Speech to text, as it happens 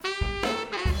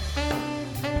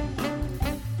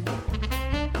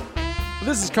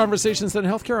This is Conversations on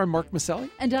Healthcare. I'm Mark Maselli.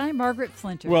 And I'm Margaret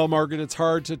Flinter. Well, Margaret, it's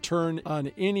hard to turn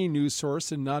on any news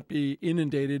source and not be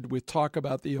inundated with talk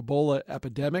about the Ebola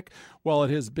epidemic. While it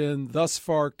has been thus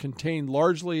far contained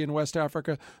largely in West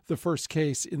Africa, the first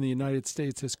case in the United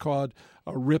States has caused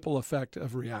a ripple effect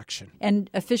of reaction. And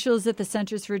officials at the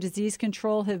Centers for Disease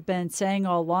Control have been saying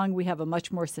all along we have a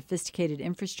much more sophisticated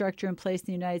infrastructure in place in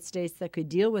the United States that could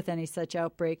deal with any such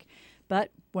outbreak.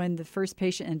 But when the first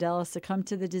patient in Dallas succumbed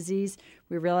to the disease,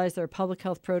 we realized there are public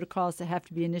health protocols that have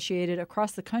to be initiated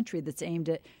across the country that's aimed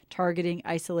at targeting,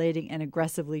 isolating, and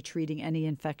aggressively treating any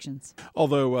infections.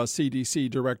 Although CDC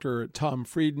Director Tom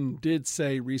Frieden did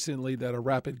say recently that a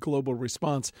rapid global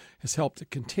response has helped to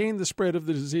contain the spread of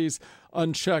the disease,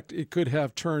 unchecked, it could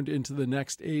have turned into the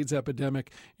next AIDS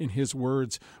epidemic, in his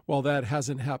words. While that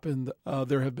hasn't happened,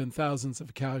 there have been thousands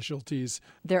of casualties.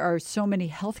 There are so many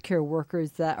healthcare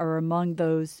workers that are among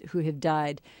those who have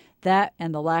died. That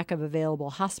and the lack of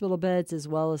available hospital beds as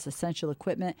well as essential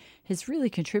equipment has really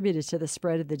contributed to the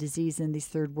spread of the disease in these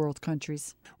third world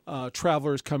countries.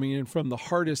 Travelers coming in from the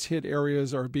hardest hit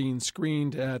areas are being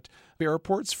screened at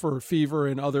airports for fever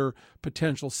and other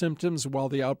potential symptoms, while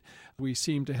we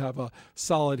seem to have a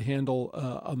solid handle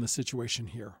on the situation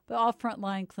here. But all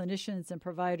frontline clinicians and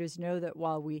providers know that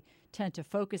while we tend to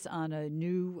focus on a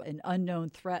new and unknown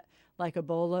threat like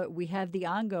Ebola, we have the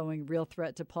ongoing real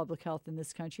threat to public health in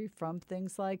this country from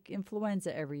things like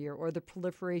influenza every year or the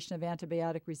proliferation of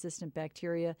antibiotic-resistant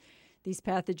bacteria. These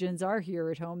pathogens are here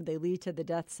at home. They lead to the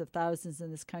deaths of thousands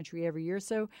in this country every year.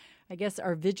 So I guess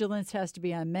our vigilance has to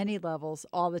be on many levels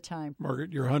all the time.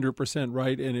 Margaret, you're 100%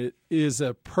 right, and it is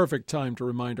a perfect time to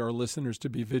remind our listeners to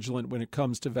be vigilant when it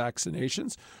comes to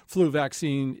vaccinations. Flu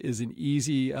vaccine is an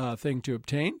easy thing to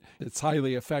obtain. It's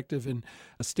highly effective in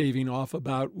staving off a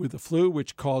bout with the flu,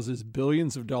 which causes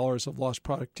billions of dollars of lost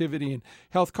productivity and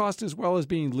health costs, as well as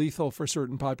being lethal for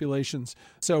certain populations.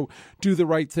 So do the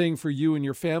right thing for you and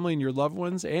your family and your loved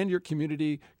ones and your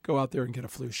community. Go out there and get a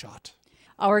flu shot.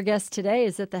 Our guest today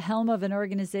is at the helm of an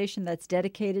organization that's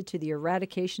dedicated to the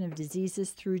eradication of diseases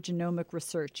through genomic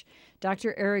research.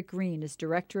 Dr. Eric Green is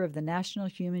director of the National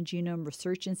Human Genome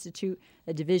Research Institute,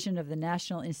 a division of the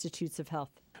National Institutes of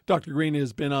Health. Dr. Green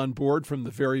has been on board from the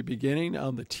very beginning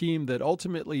on the team that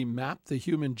ultimately mapped the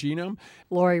human genome.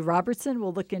 Lori Robertson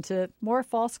will look into more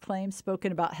false claims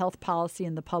spoken about health policy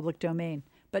in the public domain.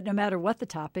 But no matter what the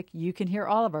topic, you can hear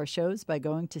all of our shows by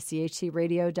going to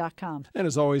chcradio.com. And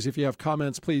as always, if you have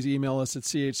comments, please email us at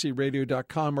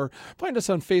chcradio.com or find us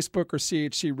on Facebook or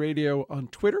CHC Radio on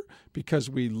Twitter, because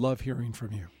we love hearing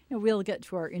from you. And we'll get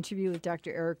to our interview with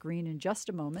Dr. Eric Green in just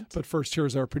a moment. But first,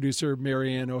 here's our producer,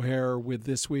 Marianne O'Hare, with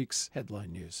this week's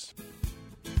headline news.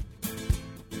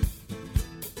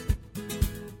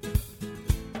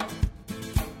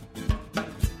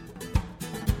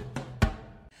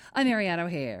 I'm Marianne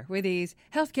O'Hare with these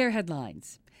healthcare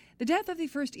headlines. The death of the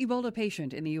first Ebola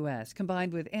patient in the U.S.,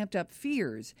 combined with amped-up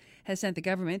fears, has sent the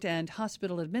government and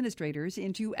hospital administrators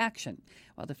into action,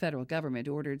 while the federal government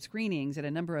ordered screenings at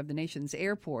a number of the nation's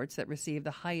airports that receive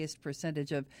the highest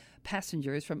percentage of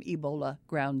passengers from Ebola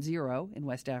Ground Zero in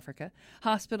West Africa.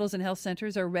 Hospitals and health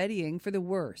centers are readying for the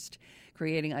worst,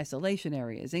 creating isolation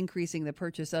areas, increasing the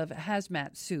purchase of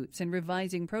hazmat suits, and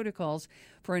revising protocols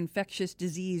for infectious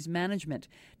disease management.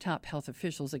 Top health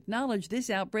officials acknowledge this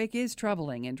outbreak is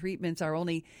troubling and treatments are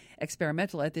only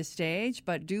experimental at this stage,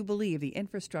 but do believe the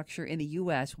infrastructure in the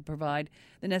U.S. will provide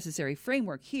the necessary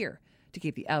framework here to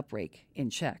keep the outbreak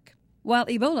in check. While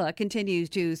Ebola continues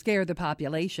to scare the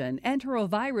population,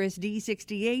 enterovirus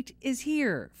D68 is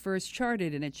here, first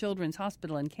charted in a children's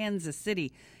hospital in Kansas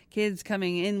City. Kids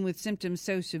coming in with symptoms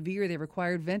so severe they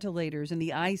required ventilators in the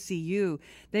ICU.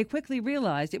 They quickly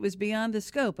realized it was beyond the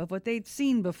scope of what they'd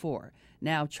seen before.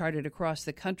 Now charted across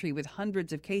the country with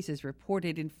hundreds of cases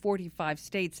reported in 45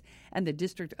 states and the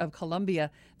District of Columbia,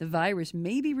 the virus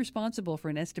may be responsible for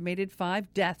an estimated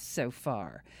 5 deaths so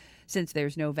far. Since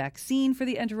there's no vaccine for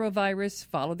the enterovirus,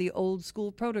 follow the old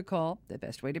school protocol. The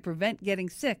best way to prevent getting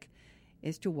sick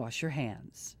is to wash your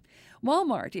hands.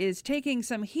 Walmart is taking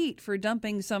some heat for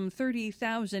dumping some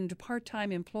 30,000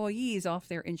 part-time employees off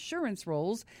their insurance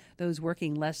rolls, those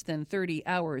working less than 30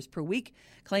 hours per week,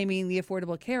 claiming the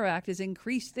Affordable Care Act has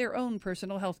increased their own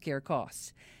personal health care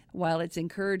costs. While it's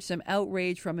incurred some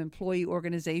outrage from employee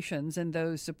organizations and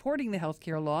those supporting the health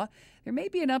care law, there may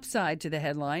be an upside to the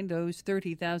headline. Those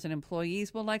 30,000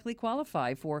 employees will likely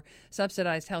qualify for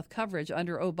subsidized health coverage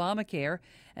under Obamacare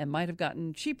and might have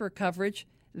gotten cheaper coverage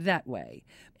that way.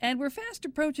 And we're fast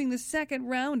approaching the second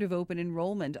round of open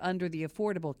enrollment under the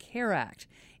Affordable Care Act.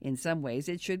 In some ways,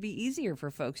 it should be easier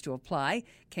for folks to apply.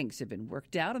 Kinks have been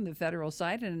worked out on the federal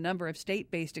side and a number of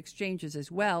state-based exchanges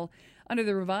as well. Under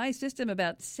the revised system,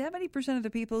 about 70% of the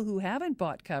people who haven't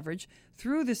bought coverage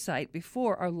through the site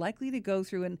before are likely to go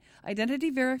through an identity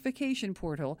verification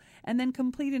portal and then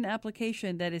complete an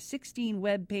application that is 16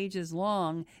 web pages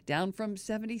long, down from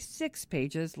 76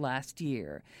 pages last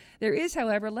year. There is,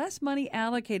 however, less money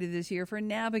allocated this year for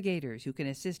navigators who can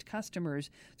assist customers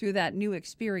through that new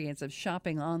experience of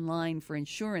shopping online for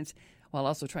insurance while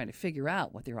also trying to figure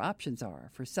out what their options are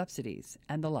for subsidies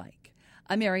and the like.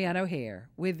 I'm Marianne O'Hare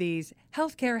with these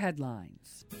healthcare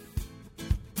headlines.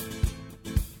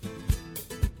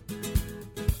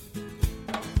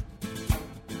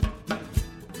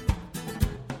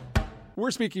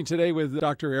 We're speaking today with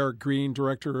Dr. Eric Green,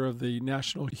 director of the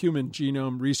National Human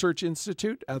Genome Research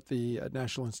Institute at the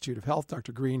National Institute of Health.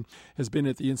 Dr. Green has been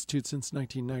at the Institute since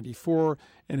 1994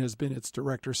 and has been its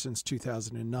director since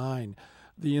 2009.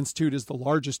 The Institute is the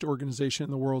largest organization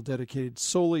in the world dedicated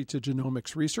solely to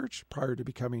genomics research. Prior to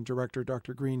becoming director,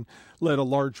 Dr. Green led a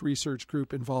large research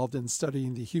group involved in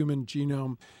studying the human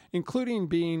genome, including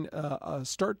being a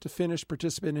start-to-finish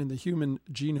participant in the Human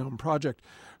Genome Project.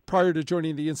 Prior to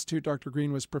joining the Institute, Dr.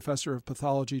 Green was professor of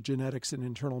pathology, genetics, and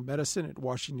internal medicine at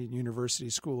Washington University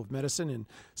School of Medicine in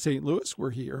St. Louis, where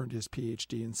he earned his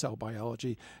PhD in cell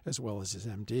biology as well as his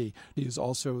MD. He is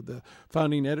also the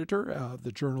founding editor of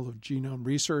the Journal of Genome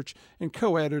Research and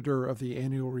co-editor of the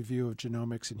Annual Review of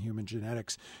Genomics and Human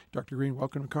Genetics. Dr. Green,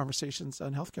 welcome to Conversations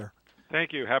on Healthcare.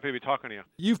 Thank you. Happy to be talking to you.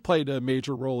 You've played a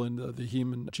major role in the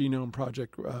Human Genome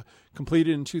Project,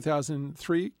 completed in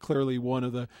 2003, clearly one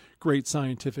of the great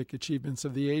scientific achievements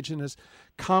of the age. And as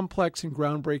complex and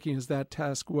groundbreaking as that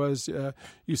task was,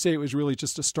 you say it was really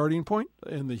just a starting point.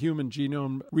 And the Human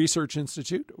Genome Research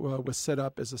Institute was set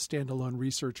up as a standalone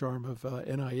research arm of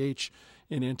NIH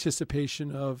in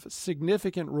anticipation of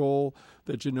significant role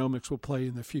that genomics will play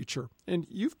in the future. And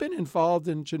you've been involved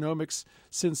in genomics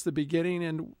since the beginning.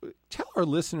 And tell our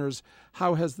listeners,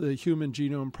 how has the Human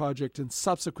Genome Project and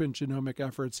subsequent genomic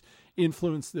efforts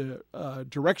influenced the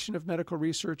direction of medical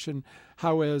research, and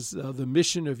how has the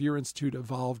mission of your institute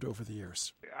evolved over the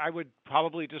years? I would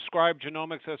probably describe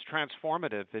genomics as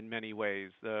transformative in many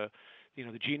ways. The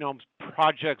Genome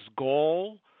Project's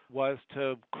goal was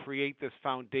to create this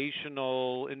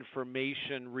foundational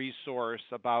information resource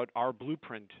about our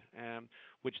blueprint,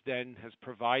 which then has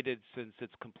provided, since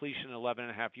its completion 11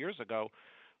 and a half years ago,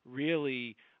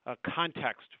 really a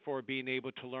context for being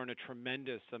able to learn a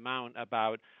tremendous amount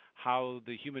about how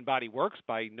the human body works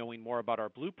by knowing more about our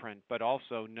blueprint, but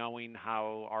also knowing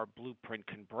how our blueprint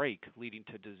can break, leading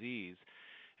to disease.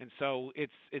 And so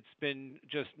it's been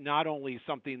just not only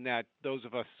something that those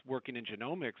of us working in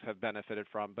genomics have benefited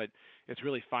from, but it's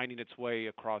really finding its way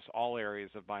across all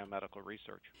areas of biomedical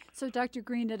research. So, Dr.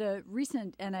 Green, at a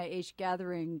recent NIH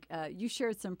gathering, you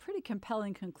shared some pretty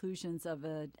compelling conclusions of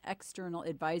an external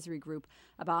advisory group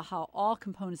about how all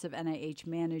components of NIH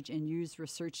manage and use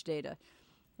research data.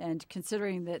 And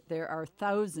considering that there are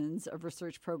thousands of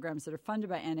research programs that are funded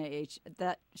by NIH,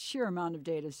 that sheer amount of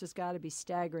data has just got to be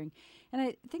staggering. And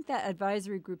I think that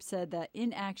advisory group said that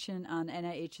inaction on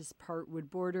NIH's part would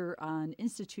border on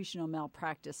institutional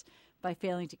malpractice by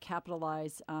failing to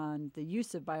capitalize on the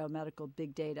use of biomedical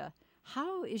big data.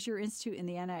 How is your institute and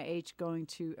the NIH going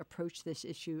to approach this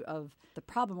issue of the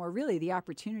problem, or really the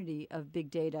opportunity of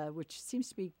big data, which seems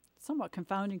to be somewhat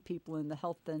confounding people in the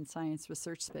health and science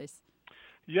research space?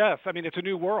 Yes, I mean, it's a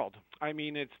new world. I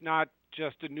mean, it's not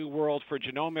just a new world for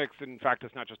genomics. In fact,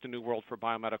 it's not just a new world for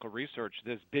biomedical research.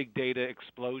 This big data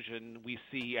explosion we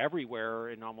see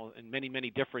everywhere in many, many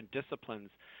different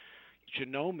disciplines.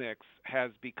 Genomics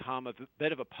has become a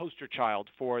bit of a poster child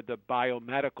for the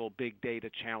biomedical big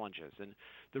data challenges. And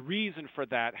the reason for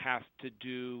that has to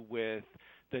do with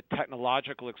the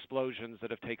technological explosions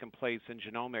that have taken place in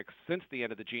genomics since the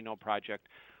end of the Genome Project,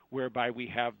 whereby we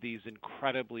have these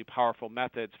incredibly powerful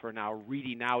methods for now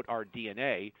reading out our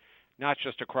DNA, not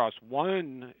just across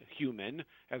one human,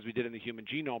 as we did in the Human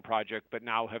Genome Project, but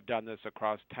now have done this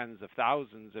across tens of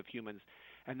thousands of humans.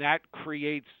 And that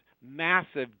creates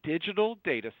massive digital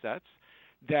data sets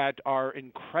that are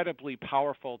incredibly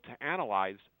powerful to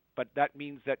analyze, but that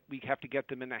means that we have to get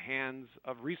them in the hands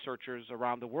of researchers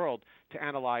around the world to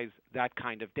analyze that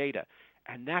kind of data.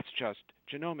 And that's just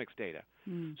genomics data.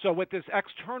 So what this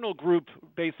external group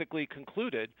basically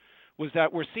concluded was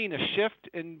that we're seeing a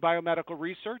shift in biomedical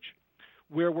research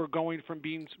where we're going from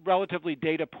being relatively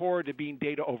data poor to being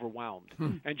data overwhelmed.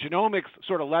 And genomics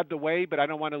sort of led the way, but I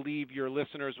don't want to leave your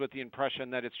listeners with the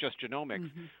impression that it's just genomics.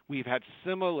 We've had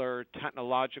similar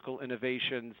technological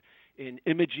innovations in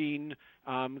imaging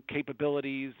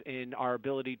capabilities, in our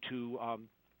ability to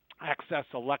access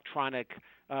electronic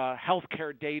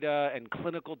healthcare data and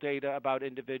clinical data about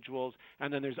individuals.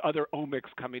 And then there's other omics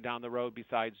coming down the road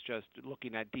besides just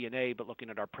looking at DNA, but looking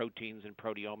at our proteins and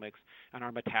proteomics and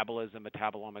our metabolism,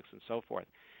 metabolomics, and so forth.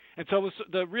 And so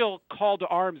the real call to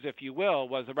arms, if you will,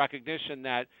 was the recognition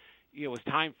that it was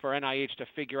time for NIH to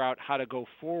figure out how to go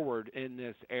forward in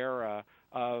this era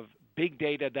of big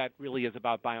data that really is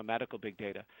about biomedical big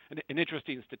data. An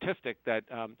interesting statistic that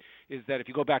is that if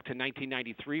you go back to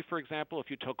 1993, for example, if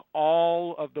you took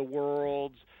all of the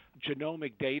world's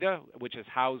genomic data, which is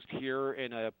housed here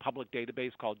in a public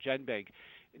database called GenBank,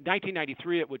 in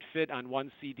 1993 it would fit on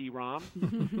one CD-ROM.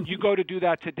 You go to do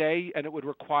that today, and it would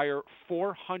require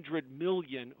 400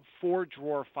 million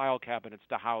four-drawer file cabinets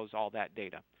to house all that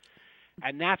data.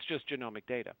 And that's just genomic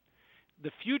data.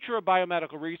 The future of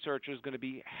biomedical research is going to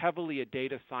be heavily a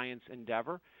data science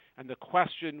endeavor, and the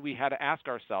question we had to ask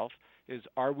ourselves is,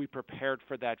 are we prepared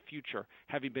for that future,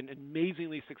 having been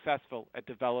amazingly successful at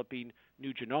developing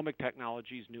new genomic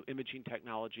technologies, new imaging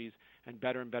technologies, and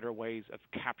better ways of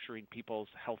capturing people's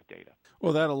health data?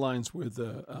 Well, that aligns with,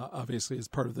 obviously, as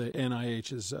part of the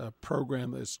NIH's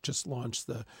program that's just launched,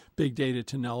 the Big Data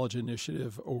to Knowledge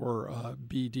Initiative, or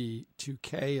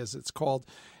BD2K, as it's called.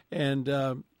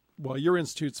 And while your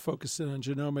institute's focusing on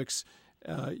genomics,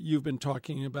 you've been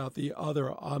talking about the other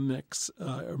omics,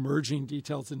 emerging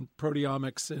details in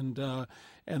proteomics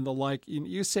and the like.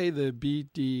 You say the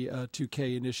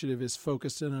BD2K initiative is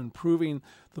focused on improving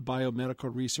the biomedical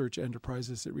research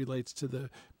enterprise as it relates to the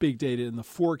big data in the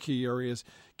 4 key areas.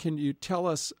 Can you tell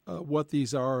us what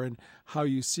these are and how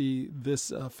you see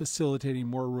this facilitating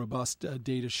more robust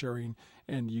data sharing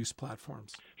and use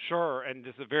platforms? Sure, and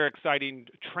this is a very exciting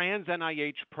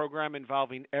trans-NIH program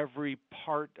involving every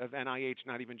part of NIH,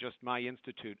 not even just my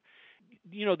institute.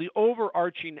 The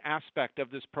overarching aspect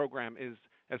of this program is,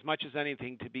 as much as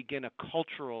anything, to begin a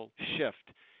cultural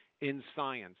shift in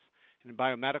science, and in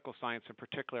biomedical science in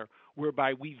particular,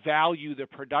 whereby we value the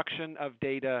production of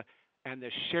data and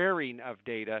the sharing of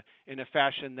data in a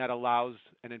fashion that allows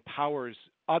and empowers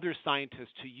other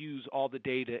scientists to use all the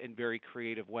data in very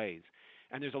creative ways.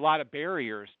 And there's a lot of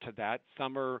barriers to that.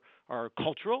 Some are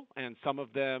cultural, and some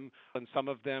of them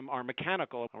are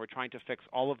mechanical, and we're trying to fix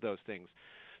all of those things.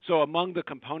 So among the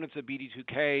components of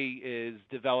BD2K is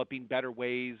developing better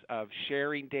ways of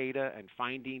sharing data and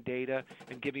finding data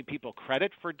and giving people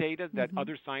credit for data that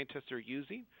other scientists are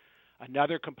using.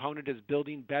 Another component is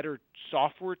building better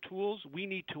software tools. We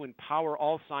need to empower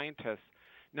all scientists,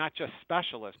 not just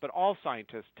specialists, but all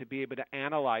scientists, to be able to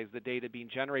analyze the data being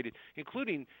generated,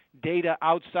 including data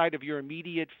outside of your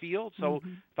immediate field. So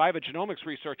if I have a genomics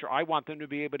researcher, I want them to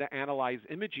be able to analyze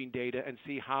imaging data and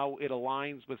see how it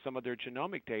aligns with some of their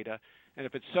genomic data. And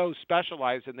if it's so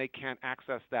specialized and they can't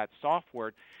access that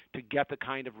software to get the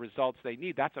kind of results they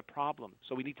need, that's a problem.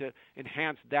 So we need to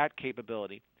enhance that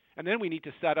capability. And then we need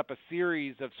to set up a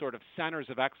series of sort of centers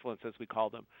of excellence, as we call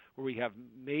them, where we have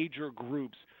major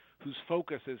groups whose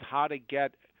focus is how to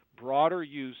get broader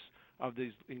use of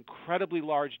these incredibly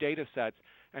large data sets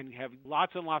and have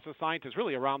lots and lots of scientists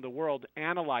really around the world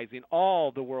analyzing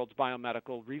all the world's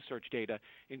biomedical research data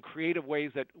in creative ways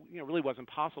that really wasn't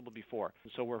possible before.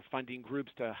 And so we're funding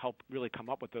groups to help really come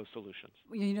up with those solutions.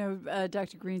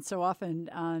 Dr. Green, so often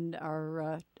on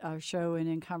our show and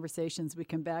in conversations, we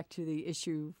come back to the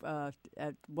issue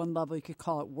at one level, you could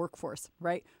call it workforce,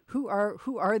 right? Who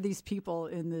are these people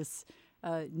in this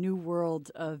new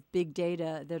world of big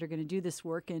data that are going to do this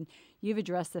work? And you've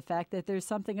addressed the fact that there's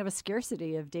something of a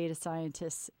scarcity of data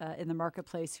scientists in the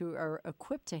marketplace who are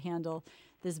equipped to handle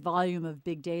this volume of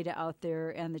big data out there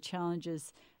and the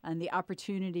challenges and the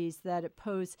opportunities that it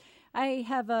poses. I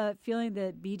have a feeling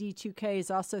that BD2K is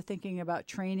also thinking about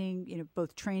training,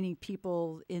 both training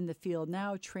people in the field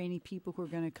now, training people who are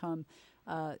going to come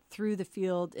through the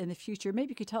field in the future. Maybe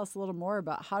you could tell us a little more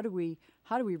about how do we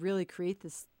really create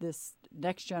this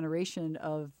next generation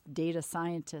of data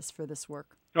scientists for this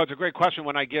work? No, it's a great question.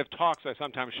 When I give talks, I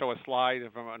sometimes show a slide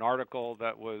from an article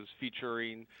that was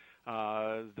featuring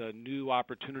the new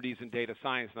opportunities in data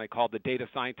science, and I called the data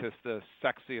scientist the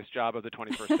sexiest job of the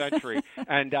 21st century.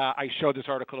 And I show this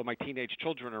article to my teenage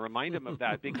children and remind them of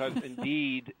that, because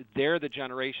indeed they're the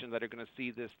generation that are going to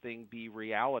see this thing be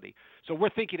reality. So we're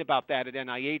thinking about that at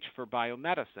NIH for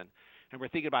biomedicine. And we're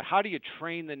thinking about how do you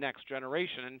train the next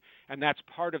generation, and that's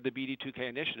part of the BD2K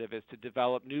initiative, is to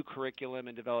develop new curriculum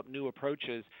and develop new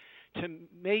approaches to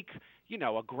make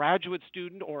a graduate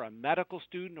student or a medical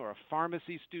student or a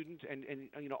pharmacy student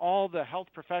and all the health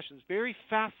professions very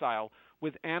facile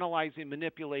with analyzing,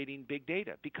 manipulating big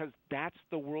data, because that's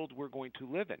the world we're going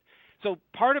to live in. So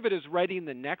part of it is readying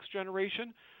the next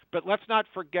generation, but let's not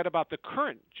forget about the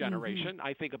current generation.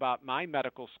 I think about my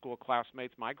medical school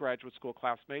classmates, my graduate school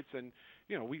classmates, and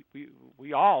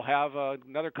we all have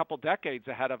another couple decades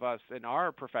ahead of us in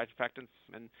our profession.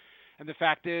 And the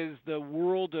fact is, the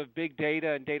world of big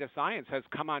data and data science has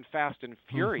come on fast and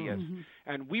furious,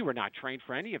 and we were not trained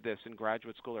for any of this in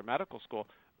graduate school or medical school.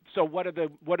 So what are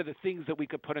the things that we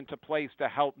could put into place to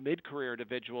help mid-career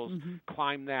individuals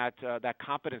climb that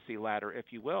competency ladder, if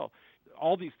you will?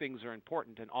 All these things are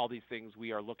important, and all these things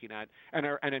we are looking at,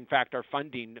 and in fact are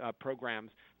funding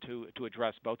programs to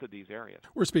address both of these areas.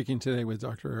 We're speaking today with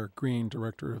Dr. Eric Green,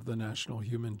 Director of the National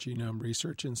Human Genome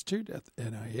Research Institute at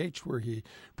NIH, where he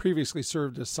previously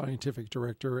served as Scientific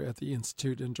Director at the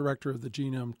Institute and Director of the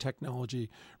Genome Technology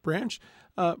Branch.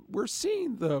 We're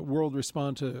seeing the world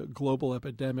respond to global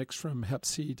epidemics from Hep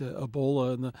C to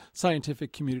Ebola, and the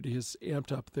scientific community has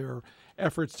amped up their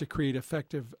efforts to create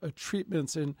effective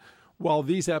treatments. And while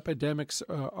these epidemics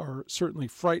are certainly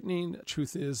frightening, the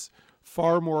truth is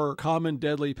far more common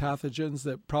deadly pathogens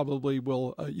that probably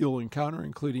you'll encounter,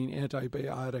 including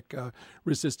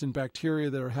antibiotic-resistant bacteria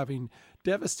that are having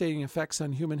devastating effects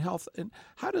on human health. And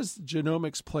how does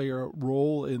genomics play a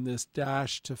role in this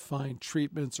dash to find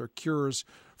treatments or cures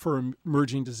for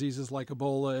emerging diseases like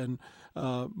Ebola and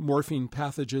morphine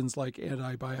pathogens like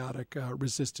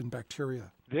antibiotic-resistant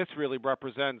bacteria? This really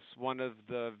represents one of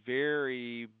the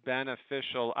very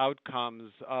beneficial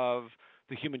outcomes of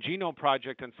the Human Genome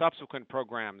Project and subsequent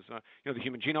programs. The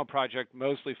Human Genome Project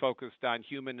mostly focused on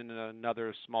human and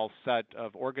another small set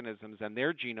of organisms and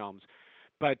their genomes.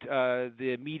 But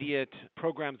the immediate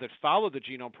programs that follow the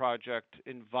Genome Project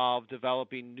involve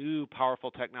developing new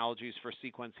powerful technologies for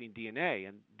sequencing DNA,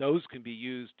 and those can be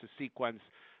used to sequence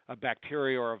a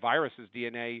bacteria or a virus's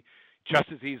DNA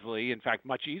just as easily, in fact,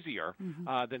 much easier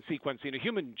than sequencing a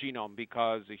human genome,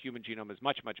 because a human genome is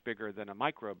much, much bigger than a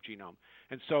microbe genome.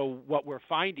 And so what we're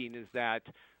finding is that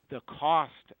the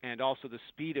cost and also the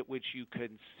speed at which you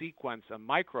can sequence a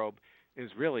microbe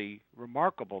is really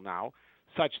remarkable now,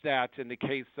 such that in the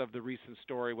case of the recent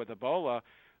story with Ebola,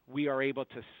 we are able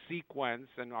to sequence,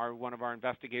 and one of our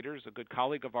investigators, a good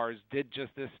colleague of ours, did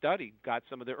just this study, got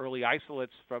some of the early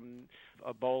isolates from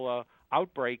Ebola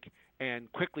outbreak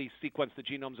and quickly sequenced the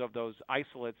genomes of those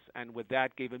isolates, and with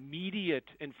that gave immediate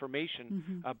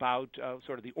information about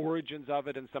sort of the origins of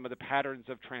it and some of the patterns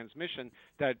of transmission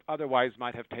that otherwise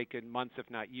might have taken months, if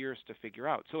not years, to figure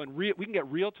out. So we can get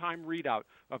real-time readout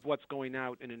of what's going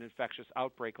out in an infectious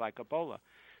outbreak like Ebola.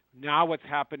 Now what's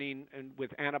happening with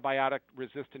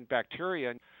antibiotic-resistant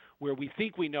bacteria, where we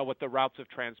think we know what the routes of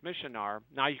transmission are,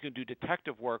 now you can do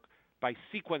detective work by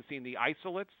sequencing the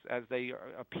isolates as they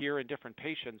appear in different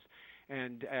patients.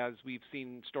 And as we've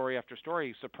seen story after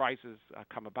story, surprises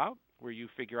come about where you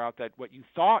figure out that what you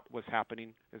thought was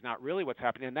happening is not really what's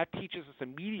happening. And that teaches us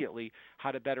immediately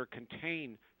how to better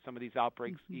contain some of these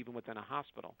outbreaks even within a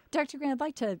hospital. Dr. Grant, I'd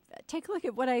like to take a look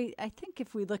at what I think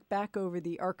if we look back over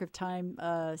the arc of time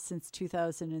since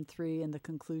 2003 and the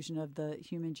conclusion of the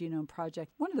Human Genome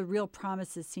Project, one of the real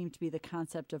promises seemed to be the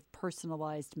concept of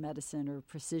personalized medicine, or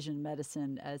precision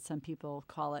medicine, as some people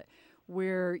call it,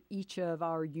 where each of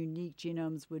our unique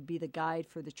genomes would be the guide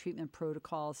for the treatment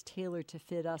protocols tailored to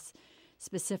fit us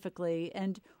specifically.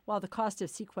 And while the cost of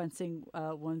sequencing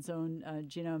one's own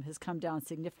genome has come down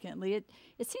significantly,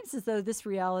 it seems as though this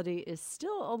reality is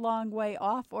still a long way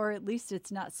off, or at least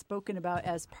it's not spoken about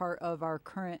as part of our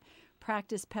current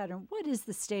practice pattern. What is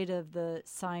the state of the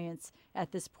science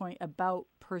at this point about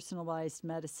personalized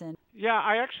medicine? Yeah,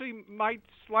 I actually might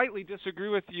slightly disagree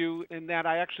with you in that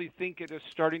I actually think it is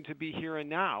starting to be here and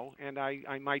now, and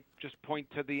I might just point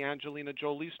to the Angelina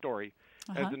Jolie story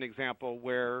as an example,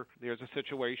 where there's a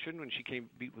situation when she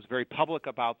was very public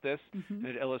about this, and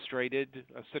it illustrated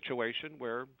a situation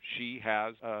where she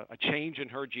has a change in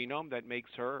her genome that makes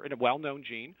her, in a well-known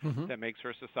gene, that makes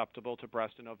her susceptible to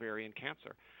breast and ovarian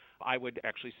cancer. I would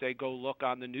actually say go look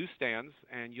on the newsstands,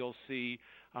 and you'll see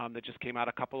that just came out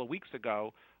a couple of weeks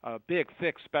ago, a big,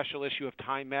 thick special issue of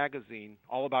Time magazine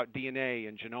all about DNA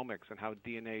and genomics and how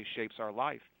DNA shapes our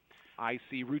life. I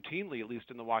see routinely, at least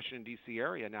in the Washington, D.C.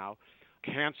 area now,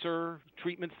 cancer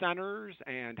treatment centers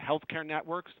and healthcare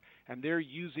networks and they're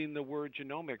using the word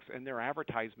genomics in their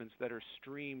advertisements that are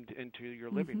streamed into your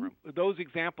living room. Those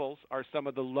examples are some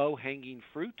of the low-hanging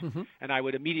fruit, and I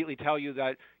would immediately tell you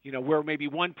that, we're maybe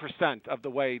 1% of the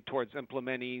way towards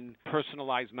implementing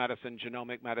personalized medicine,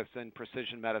 genomic medicine,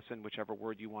 precision medicine, whichever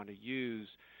word you want to use.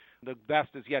 The best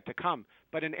is yet to come.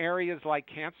 But in areas like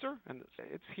cancer, and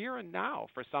it's here and now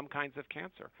for some kinds of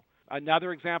cancer.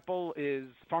 Another example is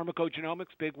pharmacogenomics,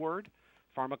 big word.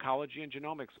 Pharmacology and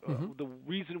genomics. The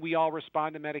reason we all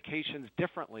respond to medications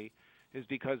differently is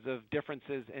because of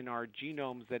differences in our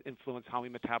genomes that influence how we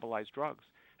metabolize drugs.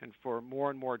 And for more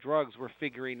and more drugs, we're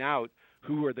figuring out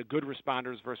who are the good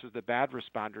responders versus the bad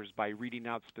responders by reading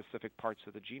out specific parts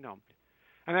of the genome.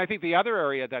 And I think the other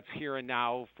area that's here and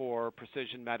now for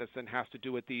precision medicine has to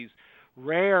do with these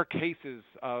rare cases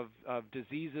of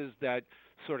diseases that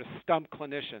sort of stump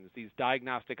clinicians, these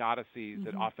diagnostic odysseys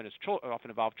that often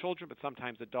involve children, but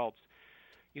sometimes adults.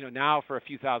 Now for a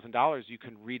few $1,000s, you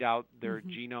can read out their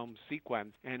genome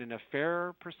sequence, and in a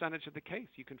fair percentage of the case,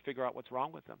 you can figure out what's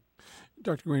wrong with them.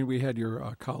 Dr. Green, we had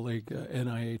your colleague,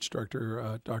 NIH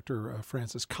Director Dr.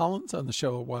 Francis Collins, on the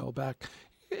show a while back.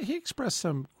 He expressed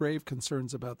some grave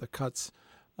concerns about the cuts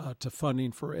to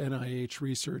funding for NIH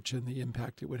research and the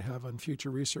impact it would have on future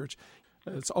research.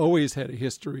 It's always had a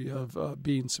history of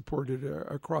being supported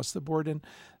across the board, and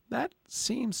that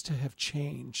seems to have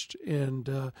changed.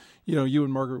 And, you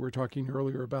and Margaret were talking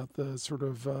earlier about the sort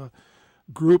of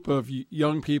group of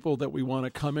young people that we want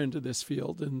to come into this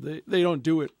field, and they don't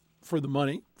do it for the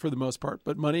money, for the most part,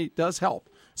 but money does help.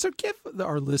 So give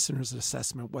our listeners an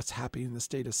assessment of what's happening in the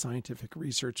state of scientific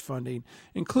research funding,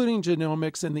 including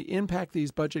genomics, and the impact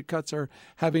these budget cuts are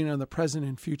having on the present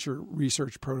and future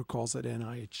research protocols at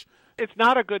NIH. It's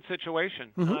not a good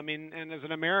situation. I mean, and as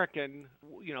an American,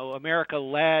 America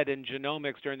led in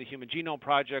genomics during the Human Genome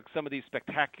Project. Some of these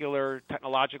spectacular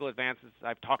technological advances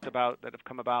I've talked about that have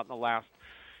come about in the last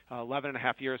 11 and a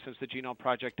half years since the Genome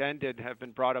Project ended have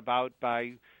been brought about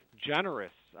by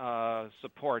generous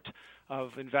support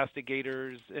of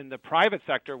investigators in the private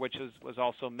sector, which was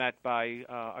also met by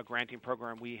a granting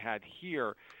program we had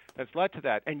here that's led to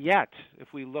that. And yet,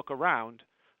 if we look around,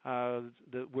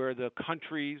 where the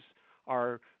countries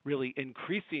are really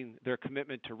increasing their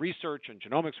commitment to research and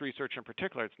genomics research in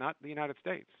particular, it's not the United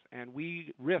States. And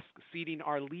we risk ceding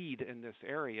our lead in this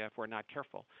area if we're not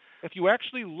careful. If you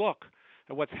actually look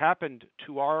at what's happened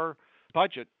to our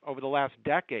budget over the last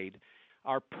decade,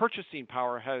 our purchasing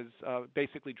power has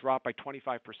basically dropped by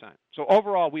 25%. So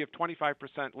overall, we have 25%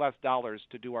 less dollars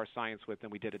to do our science with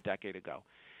than we did a decade ago.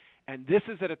 And this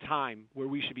is at a time where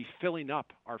we should be filling up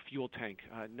our fuel tank,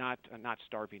 not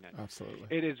starving it.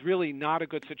 Absolutely. It is really not a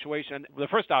good situation. The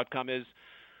first outcome is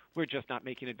we're just not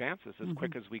making advances as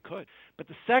quick as we could. But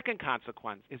the second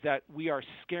consequence is that we are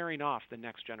scaring off the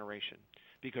next generation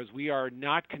because we are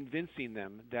not convincing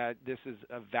them that this is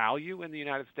a value in the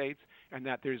United States and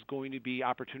that there's going to be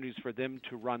opportunities for them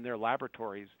to run their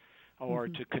laboratories or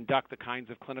to conduct the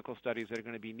kinds of clinical studies that are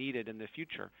going to be needed in the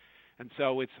future. And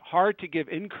so it's hard to give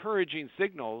encouraging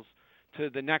signals to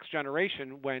the next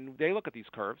generation when they look at these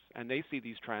curves and they see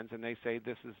these trends and they say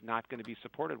this is not going to be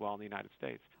supported well in the United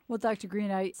States. Well, Dr.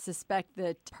 Green, I suspect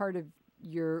that part of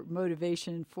your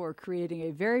motivation for creating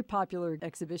a very popular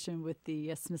exhibition with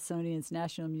the Smithsonian's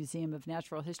National Museum of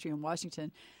Natural History in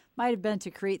Washington might have been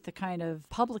to create the kind of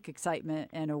public excitement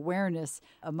and awareness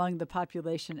among the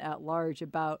population at large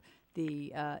about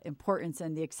the importance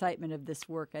and the excitement of this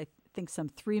work. I think some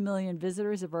 3 million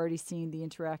visitors have already seen the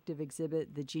interactive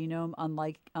exhibit, The Genome,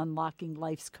 Unlocking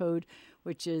Life's Code,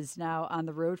 which is now on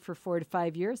the road for 4 to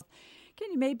 5 years.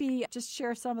 Can you maybe just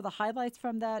share some of the highlights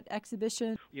from that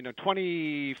exhibition?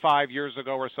 25 years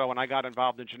ago or so when I got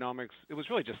involved in genomics, it was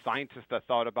really just scientists that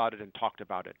thought about it and talked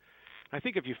about it. I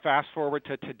think if you fast forward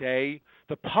to today,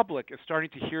 the public is starting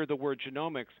to hear the word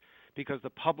genomics because the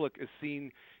public is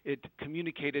seeing it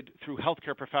communicated through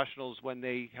healthcare professionals when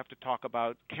they have to talk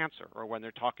about cancer or when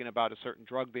they're talking about a certain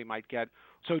drug they might get.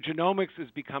 So genomics is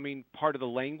becoming part of the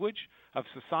language of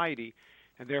society,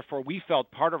 and therefore we felt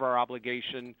part of our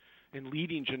obligation in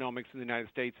leading genomics in the United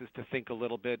States is to think a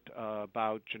little bit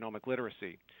about genomic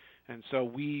literacy. And so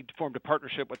we formed a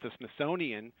partnership with the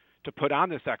Smithsonian to put on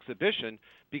this exhibition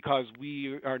because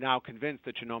we are now convinced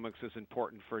that genomics is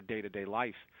important for day-to-day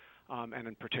life, and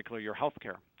in particular your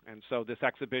healthcare. And so this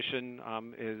exhibition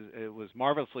it was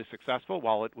marvelously successful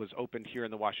while it was opened here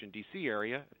in the Washington, D.C.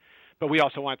 area. But we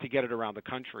also want to get it around the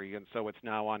country, and so it's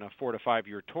now on a 4 to 5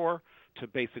 year tour to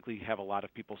basically have a lot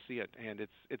of people see it. And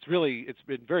it's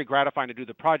been very gratifying to do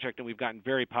the project, and we've gotten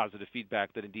very positive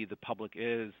feedback that indeed the public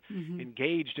is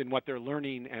engaged in what they're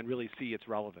learning and really see its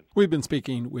relevance. We've been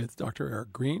speaking with Dr.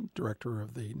 Eric Green, director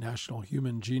of the National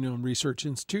Human Genome Research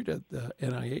Institute at the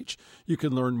NIH. You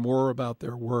can learn more about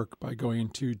their work by going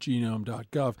to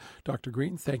genome.gov. Dr.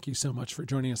 Green, thank you so much for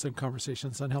joining us in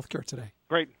Conversations on Healthcare today.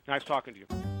 Great. Nice talking to you.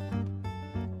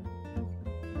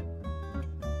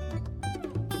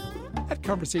 At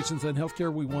Conversations on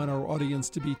Healthcare, we want our audience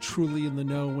to be truly in the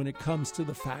know when it comes to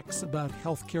the facts about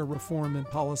healthcare reform and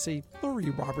policy. Lori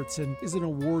Robertson is an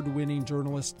award-winning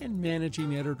journalist and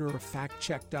managing editor of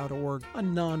FactCheck.org, a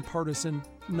nonpartisan,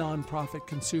 nonprofit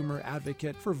consumer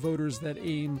advocate for voters that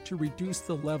aim to reduce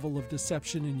the level of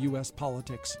deception in U.S.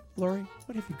 politics. Lori,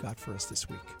 what have you got for us this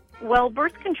week? Well,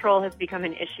 birth control has become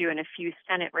an issue in a few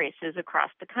Senate races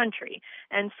across the country,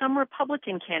 and some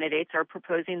Republican candidates are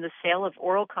proposing the sale of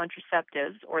oral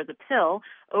contraceptives, or the pill,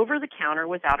 over the counter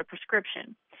without a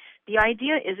prescription. The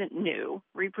idea isn't new.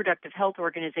 Reproductive health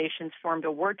organizations formed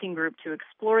a working group to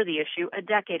explore the issue a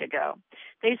decade ago.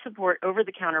 They support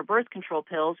over-the-counter birth control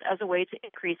pills as a way to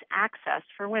increase access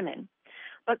for women.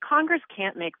 But Congress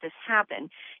can't make this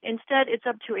happen. Instead, it's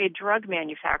up to a drug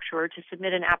manufacturer to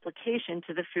submit an application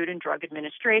to the Food and Drug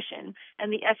Administration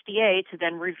and the FDA to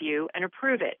then review and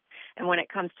approve it. And when it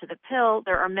comes to the pill,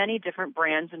 there are many different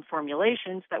brands and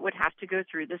formulations that would have to go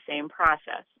through the same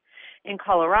process. In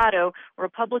Colorado,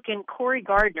 Republican Cory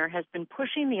Gardner has been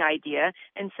pushing the idea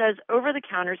and says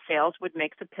over-the-counter sales would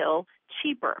make the pill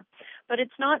cheaper. But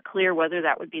it's not clear whether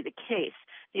that would be the case.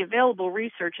 The available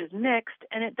research is mixed,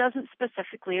 and it doesn't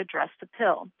specifically address the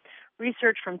pill.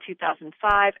 Research from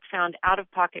 2005 found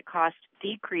out-of-pocket costs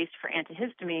decreased for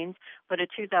antihistamines, but a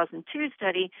 2002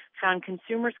 study found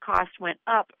consumers' costs went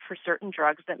up for certain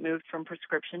drugs that moved from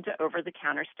prescription to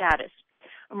over-the-counter status.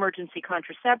 Emergency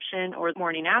contraception, or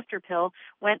morning after pill,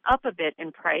 went up a bit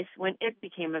in price when it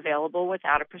became available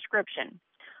without a prescription.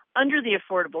 Under the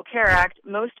Affordable Care Act,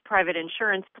 most private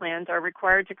insurance plans are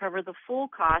required to cover the full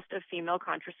cost of female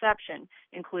contraception,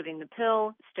 including the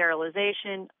pill,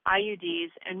 sterilization,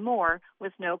 IUDs, and more,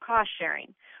 with no cost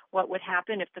sharing. What would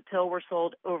happen if the pill were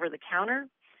sold over the counter?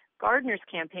 Gardner's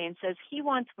campaign says he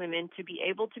wants women to be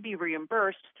able to be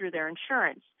reimbursed through their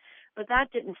insurance. But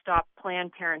that didn't stop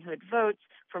Planned Parenthood Votes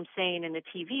from saying in a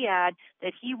TV ad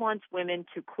that he wants women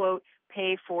to, quote,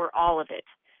 pay for all of it.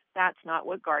 That's not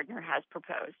what Gardner has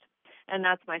proposed. And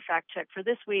that's my fact check for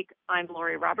this week. I'm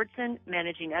Lori Robertson,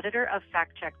 managing editor of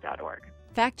FactCheck.org.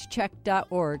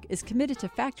 FactCheck.org is committed to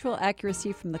factual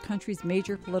accuracy from the country's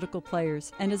major political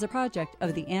players and is a project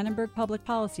of the Annenberg Public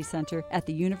Policy Center at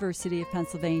the University of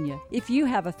Pennsylvania. If you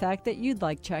have a fact that you'd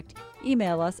like checked,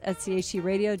 email us at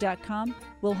chradio.com.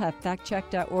 We'll have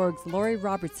FactCheck.org's Lori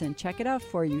Robertson check it out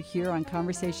for you here on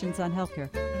Conversations on Healthcare.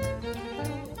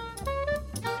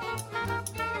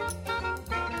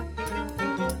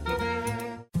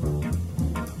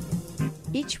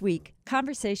 Each week,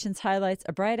 Conversations highlights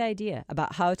a bright idea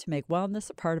about how to make wellness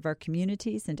a part of our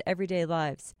communities and everyday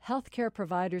lives. Healthcare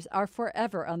providers are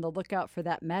forever on the lookout for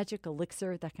that magic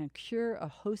elixir that can cure a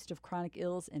host of chronic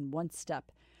ills in one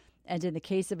step. And in the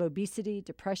case of obesity,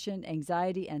 depression,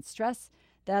 anxiety, and stress,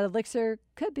 that elixir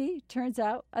could be, turns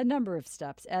out, a number of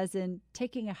steps, as in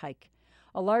taking a hike.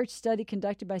 A large study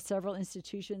conducted by several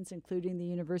institutions, including the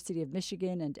University of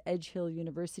Michigan and Edge Hill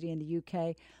University in the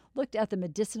UK, looked at the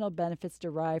medicinal benefits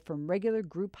derived from regular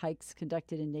group hikes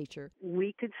conducted in nature.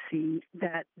 We could see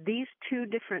that these two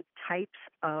different types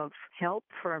of help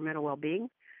for our mental well-being,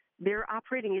 they're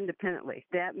operating independently.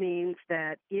 That means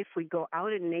that if we go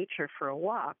out in nature for a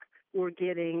walk, we're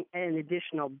getting an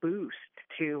additional boost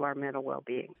to our mental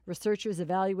well-being. Researchers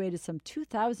evaluated some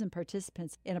 2,000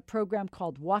 participants in a program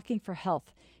called Walking for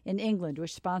Health in England,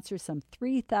 which sponsors some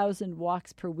 3,000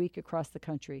 walks per week across the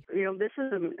country. You know, this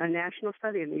is a national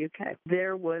study in the UK.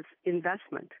 There was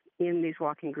investment in these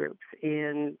walking groups,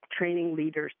 in training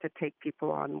leaders to take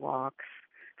people on walks,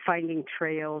 finding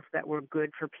trails that were good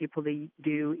for people to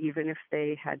do even if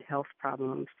they had health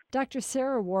problems. Dr.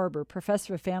 Sarah Warber,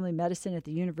 professor of family medicine at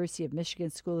the University of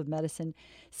Michigan School of Medicine,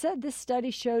 said this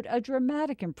study showed a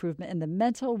dramatic improvement in the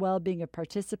mental well-being of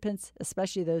participants,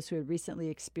 especially those who had recently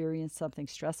experienced something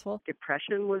stressful.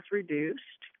 Depression was reduced.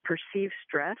 Perceived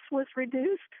stress was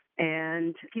reduced.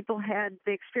 And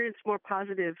they experienced more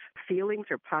positive feelings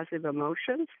or positive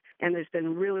emotions. And there's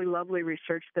been really lovely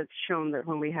research that's shown that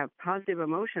when we have positive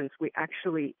emotions, we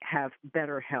actually have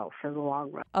better health in the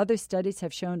long run. Other studies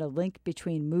have shown a link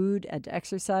between mood and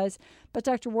exercise, but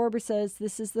Dr. Warber says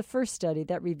this is the first study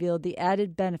that revealed the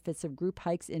added benefits of group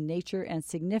hikes in nature and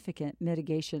significant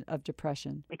mitigation of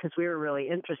depression. Because we were really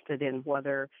interested in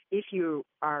whether if you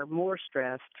are more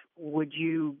stressed, would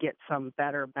you get some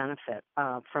better benefit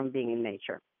from being in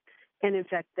nature. And in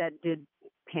fact, that did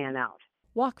pan out.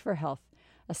 Walk for Health,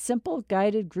 a simple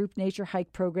guided group nature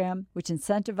hike program which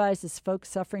incentivizes folks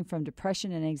suffering from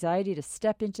depression and anxiety to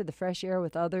step into the fresh air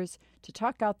with others, to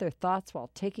talk out their thoughts while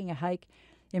taking a hike,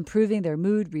 improving their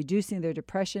mood, reducing their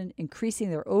depression, increasing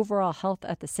their overall health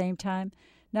at the same time.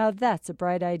 Now that's a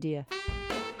bright idea.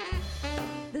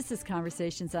 This is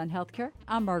Conversations on Healthcare.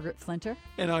 I'm Margaret Flinter.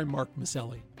 And I'm Mark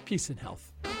Maselli. Peace and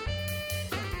health.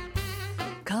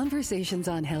 Conversations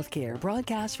on Healthcare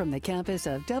broadcast from the campus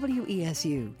of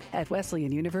WESU at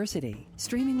Wesleyan University.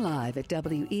 Streaming live at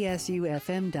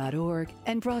WESUFM.org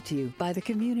and brought to you by the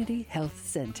Community Health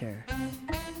Center.